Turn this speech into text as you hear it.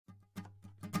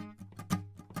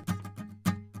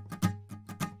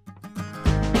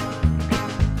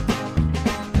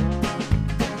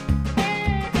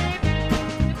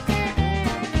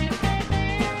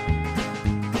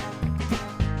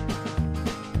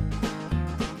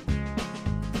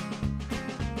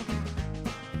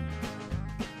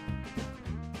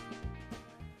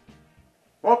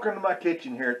Welcome to my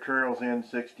kitchen here at Trails End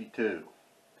 62.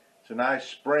 It's a nice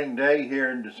spring day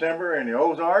here in December in the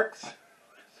Ozarks.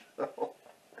 So,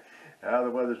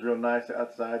 the weather's real nice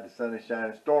outside. The sun is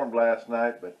shining. Stormed last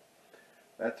night, but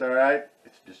that's alright.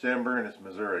 It's December and it's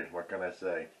Missouri. What can I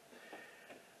say?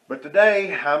 But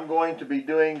today I'm going to be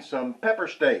doing some pepper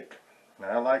steak. Now,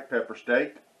 I like pepper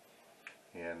steak,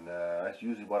 and that's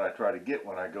usually what I try to get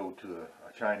when I go to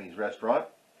a Chinese restaurant.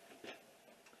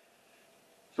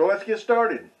 So let's get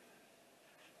started.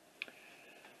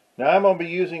 Now I'm going to be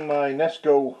using my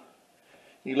Nesco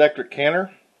electric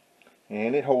canner,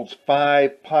 and it holds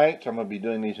 5 pints. I'm going to be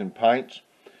doing these in pints,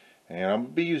 and I'm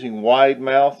going to be using wide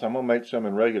mouth. I'm going to make some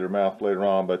in regular mouth later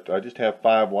on, but I just have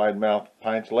 5 wide mouth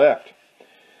pints left.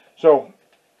 So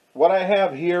what I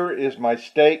have here is my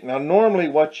steak. Now normally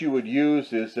what you would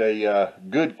use is a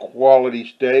good quality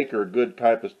steak, or a good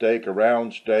type of steak, a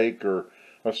round steak, or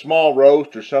a small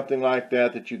roast or something like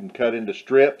that that you can cut into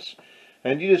strips,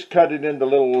 and you just cut it into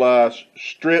little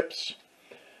strips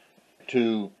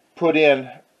to put in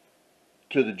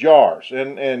to the jars,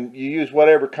 and you use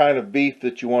whatever kind of beef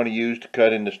that you want to use to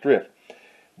cut into strips.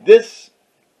 This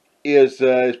is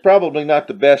probably not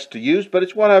the best to use, but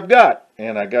it's what I've got,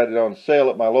 and I got it on sale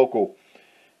at my local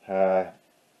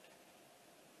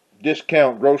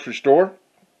discount grocery store,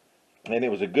 and it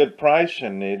was a good price,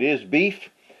 and it is beef.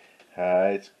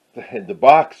 The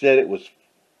box said it was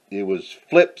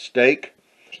flip steak.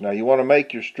 Now you want to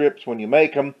make your strips when you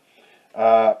make them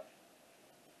so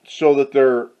that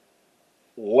they're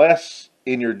less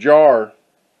in your jar.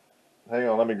 Hang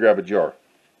on, let me grab a jar.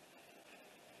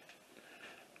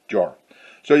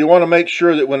 So you want to make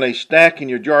sure that when they stack in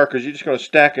your jar, because you're just going to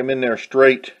stack them in there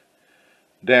straight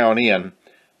down in,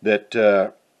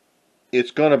 that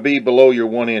it's going to be below your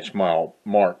 1-inch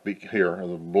mark here,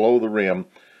 below the rim.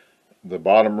 The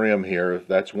bottom rim here,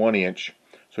 that's 1 inch.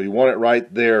 So you want it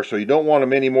right there. So you don't want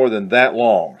them any more than that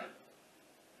long.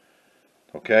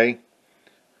 Okay?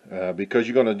 Because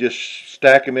you're going to just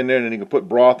stack them in there, and then you can put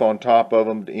broth on top of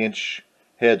them to inch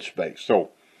head space.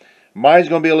 So mine's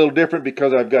going to be a little different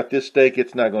because I've got this steak.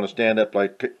 It's not going to stand up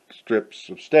like strips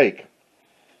of steak.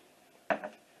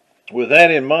 With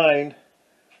that in mind,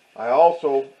 I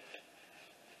also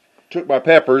took my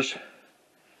peppers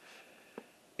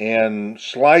and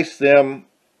slice them.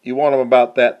 You want them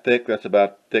about that thick. That's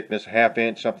about thickness, 1/2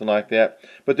 inch, something like that.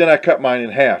 But then I cut mine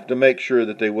in half to make sure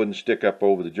that they wouldn't stick up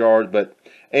over the jars.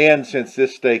 And since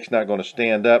this steak's not going to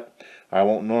stand up, I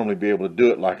won't normally be able to do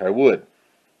it like I would.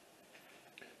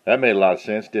 That made a lot of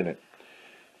sense, didn't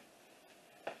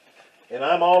it? And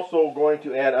I'm also going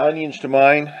to add onions to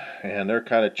mine, and they're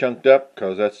kind of chunked up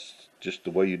because that's just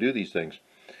the way you do these things.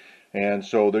 And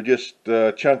so they're just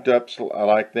chunked up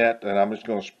like that, and I'm just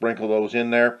going to sprinkle those in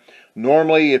there.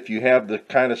 Normally, if you have the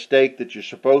kind of steak that you're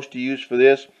supposed to use for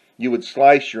this, you would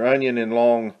slice your onion in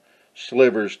long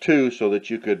slivers too, so that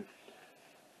you could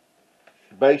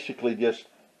basically just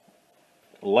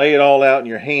lay it all out in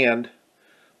your hand,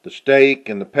 the steak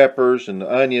and the peppers and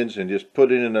the onions, and just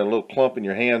put it in a little clump in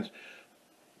your hands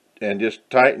and just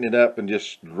tighten it up and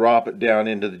just drop it down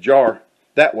into the jar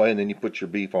that way, and then you put your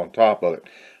beef on top of it.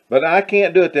 But I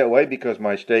can't do it that way because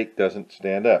my steak doesn't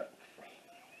stand up.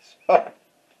 So,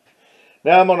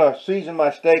 now I'm going to season my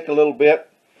steak a little bit.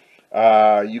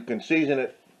 You can season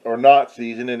it or not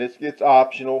season it. It's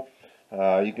optional.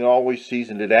 You can always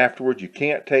season it afterwards. You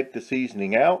can't take the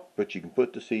seasoning out, but you can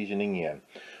put the seasoning in.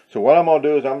 So what I'm going to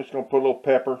do is I'm just going to put a little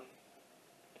pepper.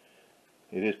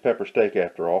 It is pepper steak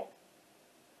after all.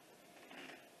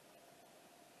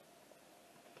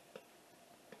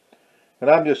 And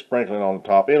I'm just sprinkling on the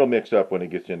top. It'll mix up when it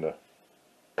gets in the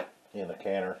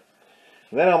canner.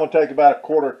 And then I'm going to take about a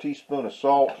 1/4 teaspoon of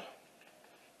salt.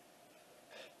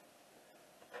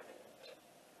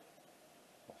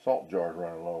 The salt jar's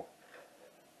running low.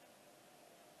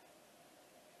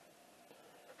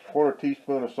 1/4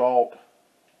 teaspoon of salt.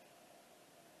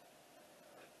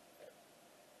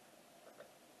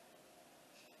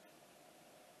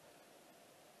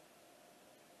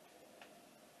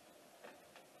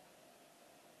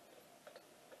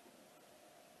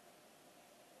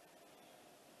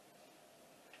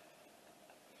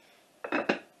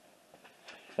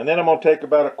 And then I'm going to take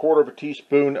about a 1/4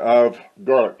 teaspoon of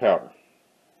garlic powder.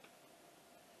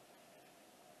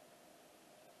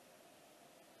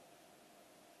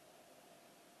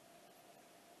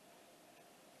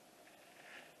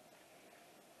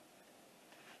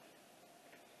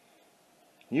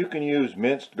 You can use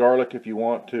minced garlic if you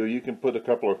want to. You can put a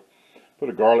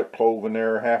garlic clove in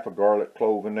there, 1/2 a garlic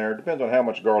clove in there. Depends on how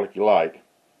much garlic you like.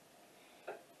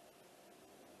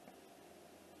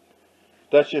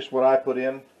 That's just what I put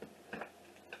in.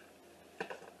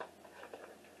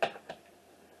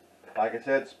 Like I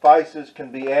said, spices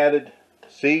can be added,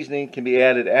 seasoning can be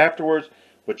added afterwards,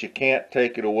 but you can't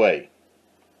take it away.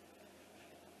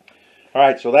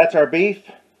 Alright, so that's our beef.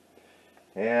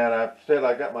 And I've said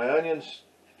I got my onions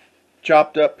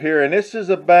chopped up here, and this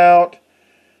is about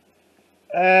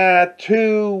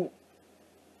 2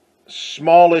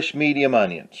 smallish medium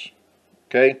onions.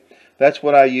 Okay, that's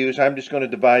what I use. I'm just going to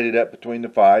divide it up between the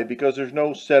 5 because there's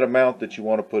no set amount that you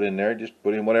want to put in there. Just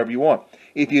put in whatever you want.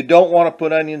 If you don't want to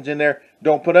put onions in there,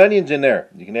 don't put onions in there.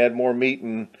 You can add more meat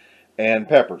and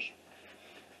peppers.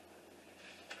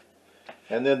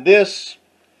 And then this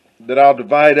that I'll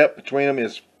divide up between them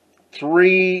is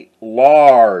 3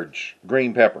 large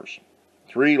green peppers.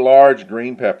 3 large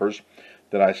green peppers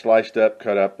that I sliced up,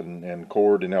 cut up, and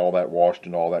cored and all that, washed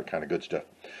and all that kind of good stuff.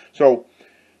 So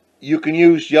you can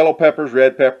use yellow peppers,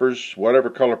 red peppers, whatever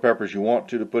color peppers you want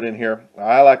to put in here.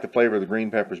 I like the flavor of the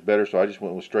green peppers better, so I just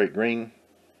went with straight green.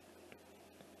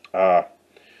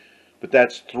 But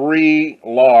that's 3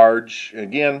 large.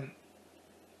 Again,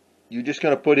 you're just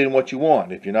going to put in what you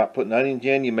want. If you're not putting onions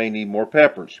in, you may need more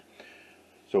peppers.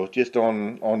 So it's just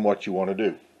on what you want to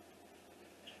do.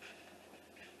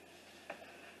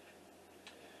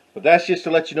 But that's just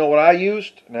to let you know what I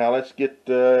used. Now let's get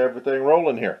everything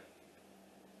rolling here.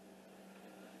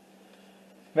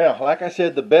 Now, like I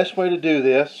said, the best way to do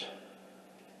this,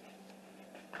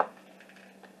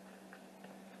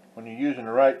 when you're using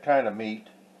the right kind of meat,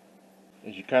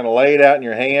 is you kind of lay it out in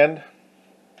your hand,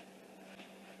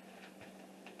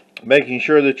 making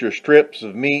sure that your strips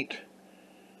of meat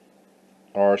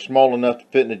are small enough to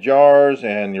fit in the jars,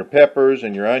 and your peppers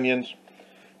and your onions,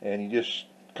 and you just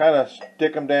kind of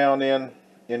stick them down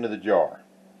into the jar.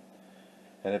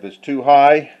 And if it's too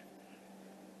high,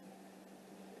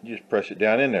 you just press it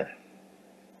down in there.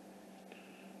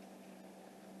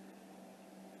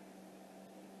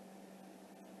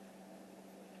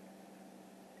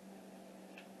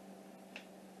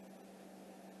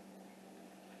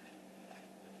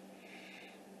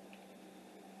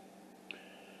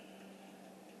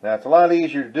 Now it's a lot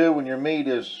easier to do when your meat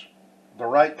is the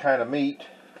right kind of meat.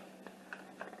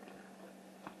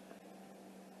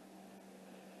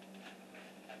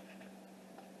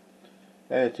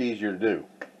 And it's easier to do.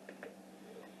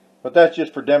 But that's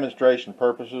just for demonstration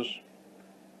purposes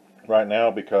right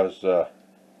now, because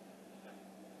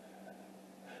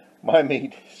my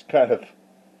meat is kind of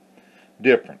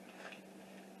different.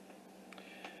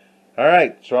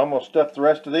 Alright, so I'm going to stuff the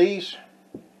rest of these.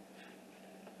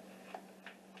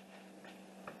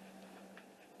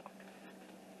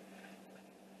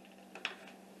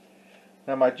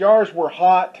 Now my jars were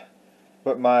hot,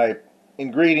 but my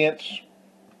ingredients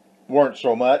weren't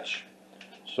so much.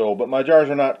 But my jars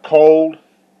are not cold.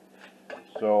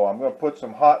 So I'm going to put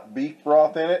some hot beef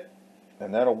broth in it,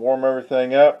 and that'll warm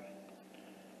everything up.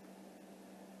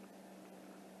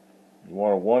 You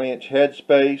want a 1-inch head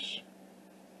space.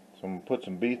 So I'm going to put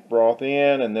some beef broth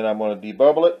in, and then I'm going to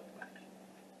debubble it.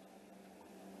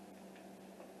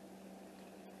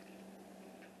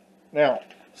 Now,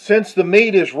 since the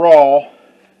meat is raw,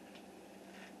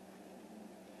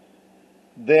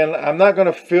 then I'm not going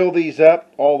to fill these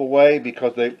up all the way,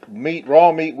 because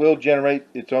raw meat will generate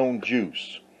its own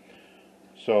juice.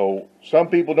 So some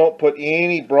people don't put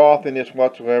any broth in this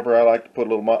whatsoever. I like to put a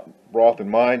little broth in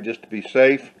mine just to be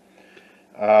safe.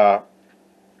 And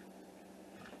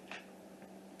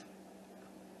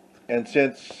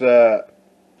since the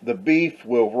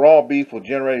raw beef will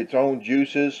generate its own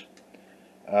juices,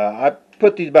 I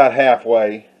put these about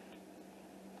halfway,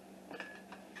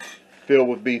 filled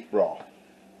with beef broth.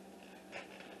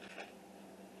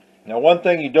 Now, one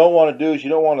thing you don't want to do is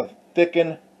you don't want to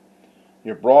thicken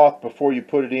your broth before you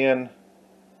put it in.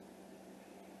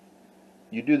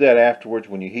 You do that afterwards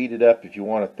when you heat it up. If you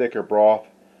want a thicker broth,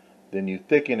 then you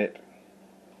thicken it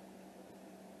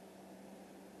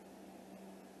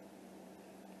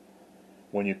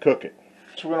when you cook it.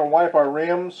 So we're going to wipe our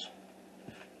rims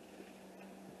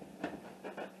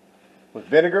with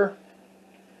vinegar.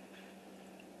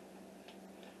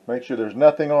 Make sure there's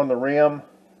nothing on the rim.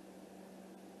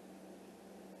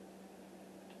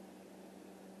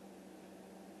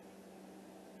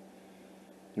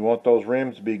 You want those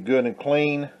rims to be good and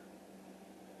clean.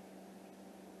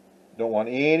 Don't want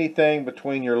anything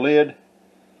between your lid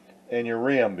and your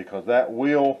rim, because that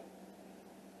will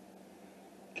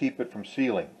keep it from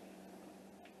sealing.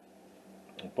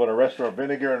 We'll put the rest of our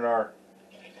vinegar in our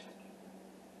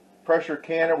pressure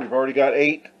canner. We've already got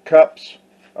 8 cups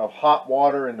of hot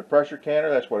water in the pressure canner.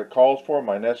 That's what it calls for,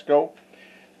 my Nesco.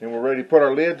 Then we're ready to put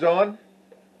our lids on.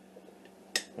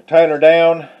 We'll tighten her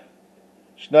down,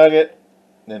 snug it,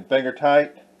 then finger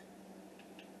tight.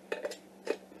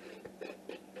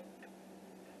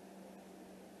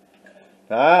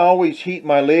 Now, I always heat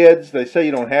my lids. They say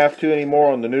you don't have to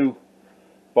anymore on the new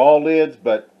ball lids,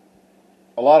 but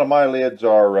a lot of my lids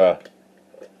are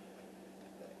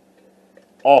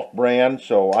off-brand,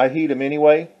 so I heat them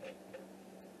anyway.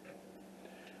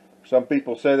 Some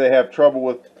people say they have trouble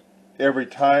with every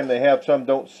time they have some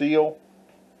don't seal.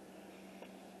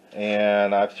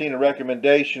 And I've seen a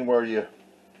recommendation where you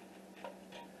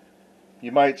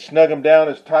might snug them down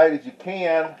as tight as you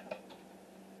can,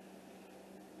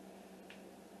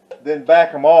 then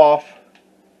back them off,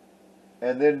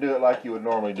 and then do it like you would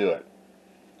normally do it.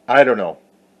 I don't know.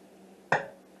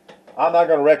 I'm not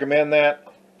going to recommend that.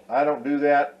 I don't do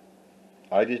that.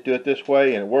 I just do it this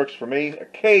way, and it works for me.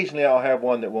 Occasionally I'll have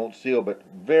one that won't seal, but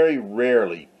very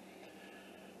rarely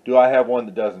do I have one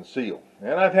that doesn't seal.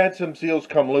 And I've had some seals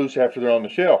come loose after they're on the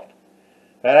shelf.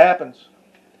 That happens.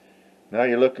 Now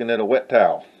you're looking at a wet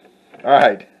towel.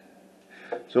 Alright,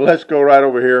 so let's go right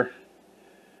over here.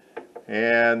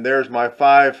 And there's my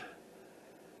 5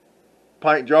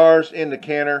 pint jars in the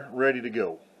canner, ready to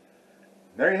go.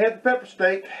 There you have the pepper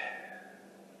steak.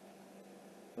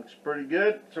 Looks pretty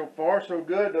good. So far, so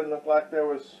good. Doesn't look like there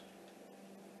was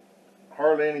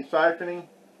hardly any siphoning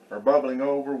or bubbling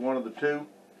over, one of the two.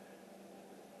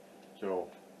 So,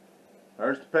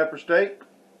 there's the pepper steak.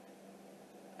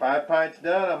 5 pints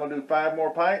done. I'm going to do 5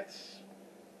 more pints.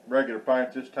 Regular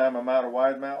pints this time. I'm out of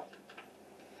wide mouth.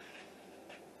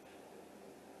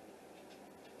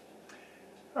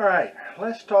 Alright,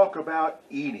 let's talk about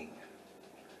eating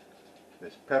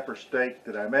this pepper steak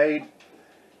that I made.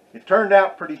 It turned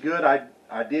out pretty good.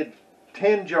 I did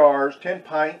 10 jars, 10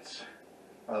 pints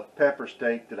of pepper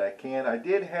steak that I can. I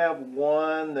did have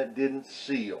one that didn't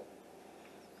seal.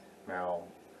 Now,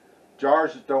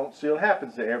 jars that don't seal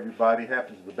happens to everybody.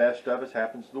 Happens to the best of us.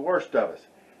 Happens to the worst of us.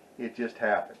 It just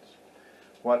happens.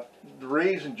 The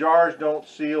reason jars don't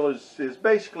seal is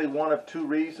basically one of 2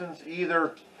 reasons.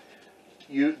 Either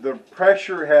the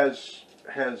pressure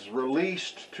has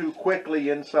released too quickly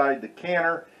inside the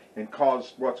canner and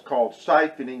caused what's called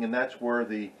siphoning, and that's where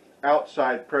the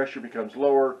outside pressure becomes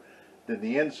lower than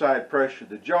the inside pressure of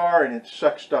the jar, and it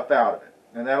sucks stuff out of it,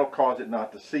 and that'll cause it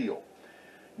not to seal.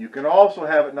 You can also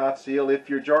have it not seal if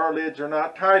your jar lids are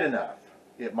not tight enough.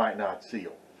 It might not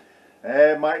seal.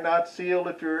 It might not seal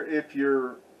if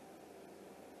your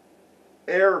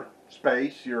air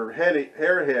space, your head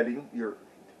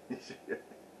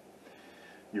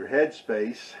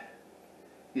space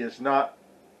is not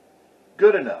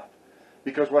good enough.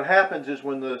 Because what happens is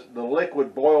when the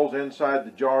liquid boils inside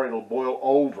the jar, it'll boil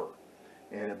over,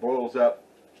 and it boils up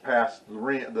past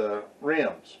the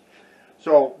rims.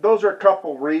 So those are a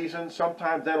couple reasons.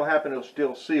 Sometimes that'll happen, it'll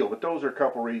still seal, but those are a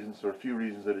couple reasons, or a few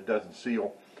reasons that it doesn't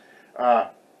seal.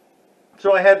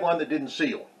 So I had one that didn't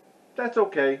seal. That's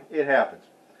okay, it happens.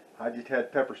 I just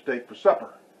had pepper steak for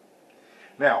supper.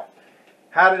 Now,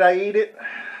 how did I eat it?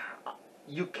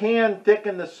 You can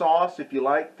thicken the sauce if you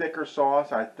like thicker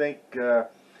sauce. I think, if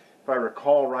I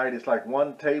recall right, it's like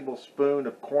 1 tablespoon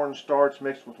of cornstarch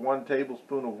mixed with 1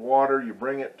 tablespoon of water. You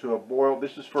bring it to a boil.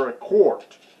 This is for a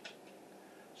quart.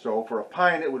 So for a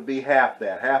pint it would be half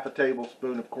that. Half a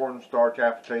tablespoon of cornstarch,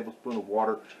 half a tablespoon of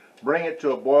water. Bring it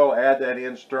to a boil, add that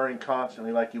in, stirring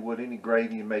constantly like you would any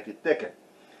gravy, and make it thicken.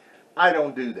 I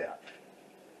don't do that.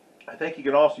 I think you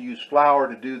can also use flour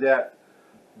to do that.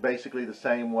 Basically the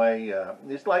same way.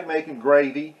 It's like making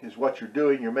gravy is what you're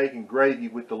doing. You're making gravy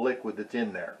with the liquid that's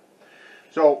in there.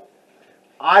 So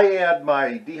I add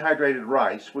my dehydrated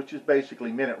rice, which is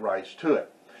basically minute rice, to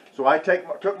it. So I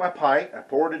took my pint, I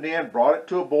poured it in, brought it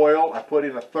to a boil. I put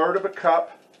in 1/3 of a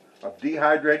cup of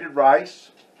dehydrated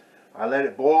rice. I let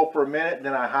it boil for a minute,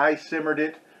 then I high simmered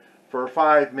it for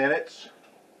 5 minutes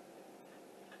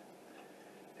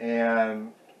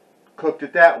and cooked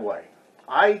it that way.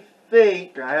 I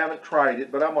think, I haven't tried it,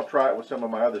 but I'm going to try it with some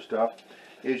of my other stuff,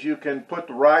 is you can put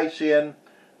the rice in,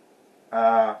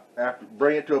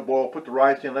 bring it to a boil, put the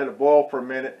rice in, let it boil for a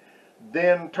minute,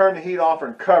 then turn the heat off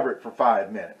and cover it for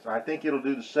 5 minutes. I think it'll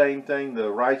do the same thing.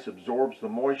 The rice absorbs the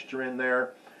moisture in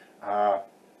there. I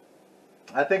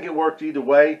think it works either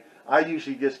way. I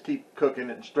usually just keep cooking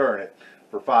it and stirring it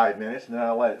for 5 minutes, and then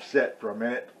I'll let it set for a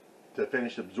minute to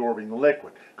finish absorbing the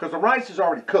liquid. Because the rice is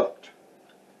already cooked.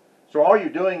 So all you're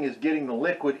doing is getting the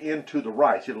liquid into the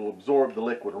rice. It'll absorb the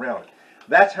liquid around it.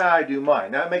 That's how I do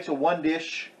mine. Now it makes a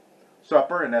 1-dish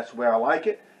supper, and that's the way I like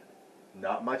it.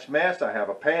 Not much mess. I have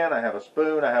a pan, I have a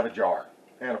spoon, I have a jar,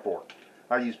 and a fork.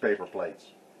 I use paper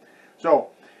plates.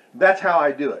 So that's how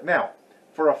I do it. Now,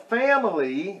 for a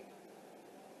family,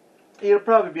 it'll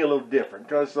probably be a little different,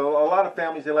 because a lot of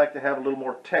families, they like to have a little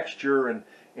more texture and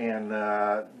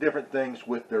different things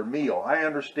with their meal. I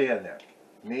understand that.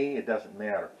 me, it doesn't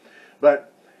matter.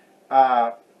 But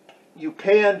you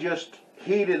can just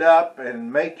heat it up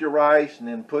and make your rice and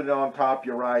then put it on top of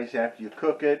your rice after you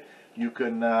cook it. You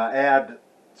can add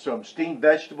some steamed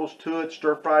vegetables to it,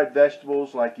 stir-fried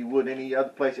vegetables like you would any other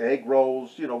place, egg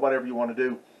rolls, you know, whatever you want to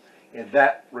do in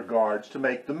that regards to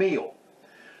make the meal.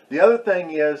 The other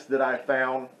thing is that I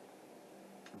found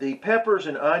the peppers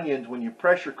and onions, when you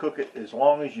pressure cook it as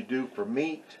long as you do for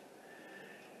meat,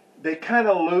 they kind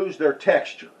of lose their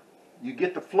texture. You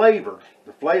get the flavor.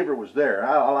 The flavor was there.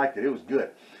 I liked it. It was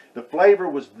good. The flavor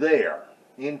was there,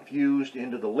 infused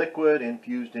into the liquid,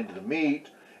 infused into the meat,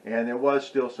 and there was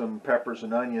still some peppers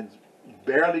and onions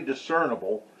barely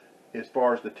discernible as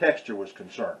far as the texture was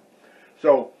concerned.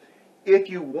 So if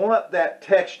you want that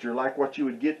texture, like what you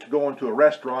would get to go into a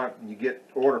restaurant and you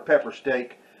order pepper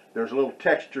steak, there's a little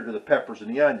texture to the peppers and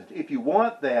the onions. If you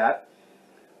want that,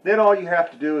 then all you have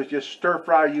to do is just stir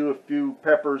fry you a few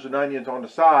peppers and onions on the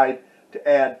side to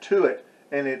add to it,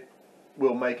 and it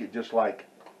will make it just like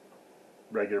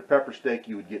regular pepper steak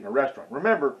you would get in a restaurant.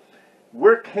 Remember,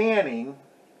 we're canning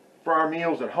for our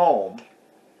meals at home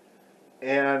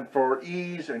and for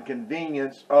ease and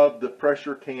convenience of the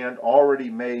pressure canned already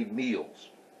made meals.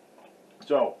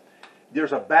 So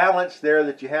there's a balance there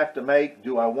that you have to make.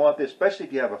 Do I want this? Especially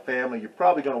if you have a family, you're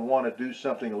probably going to want to do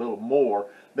something a little more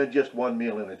than just one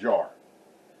meal in a jar.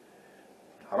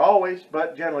 Not always,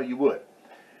 but generally you would.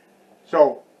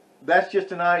 So that's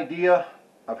just an idea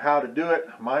of how to do it.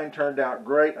 Mine turned out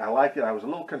great. I liked it. I was a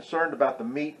little concerned about the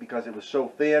meat because it was so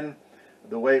thin,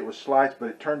 the way it was sliced, but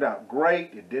it turned out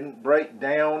great. It didn't break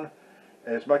down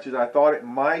as much as I thought it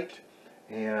might,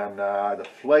 and the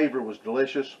flavor was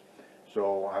delicious.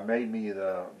 So I made me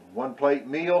the one plate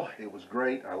meal. It was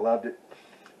great. I loved it.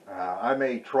 I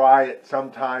may try it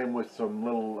sometime with some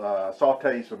little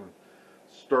saute, some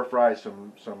stir fry,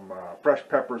 some fresh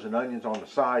peppers and onions on the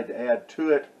side to add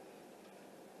to it.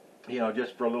 You know,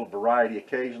 just for a little variety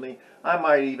occasionally. I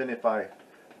might even, if I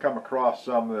come across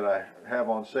some that I have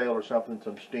on sale or something,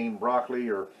 some steamed broccoli,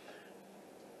 or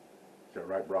is that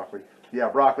right, broccoli? Yeah,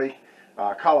 broccoli,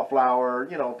 cauliflower,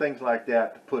 you know, things like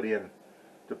that to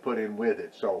put in with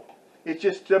it. So it's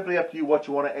just simply up to you what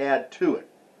you want to add to it.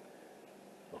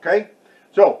 Okay,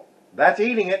 so that's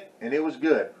eating it, and it was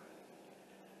good.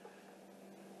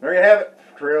 There you have it,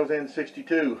 Trails End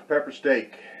 62 pepper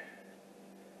steak.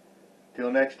 Till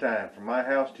next time, from my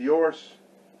house to yours,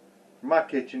 from my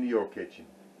kitchen to your kitchen.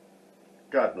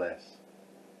 God bless.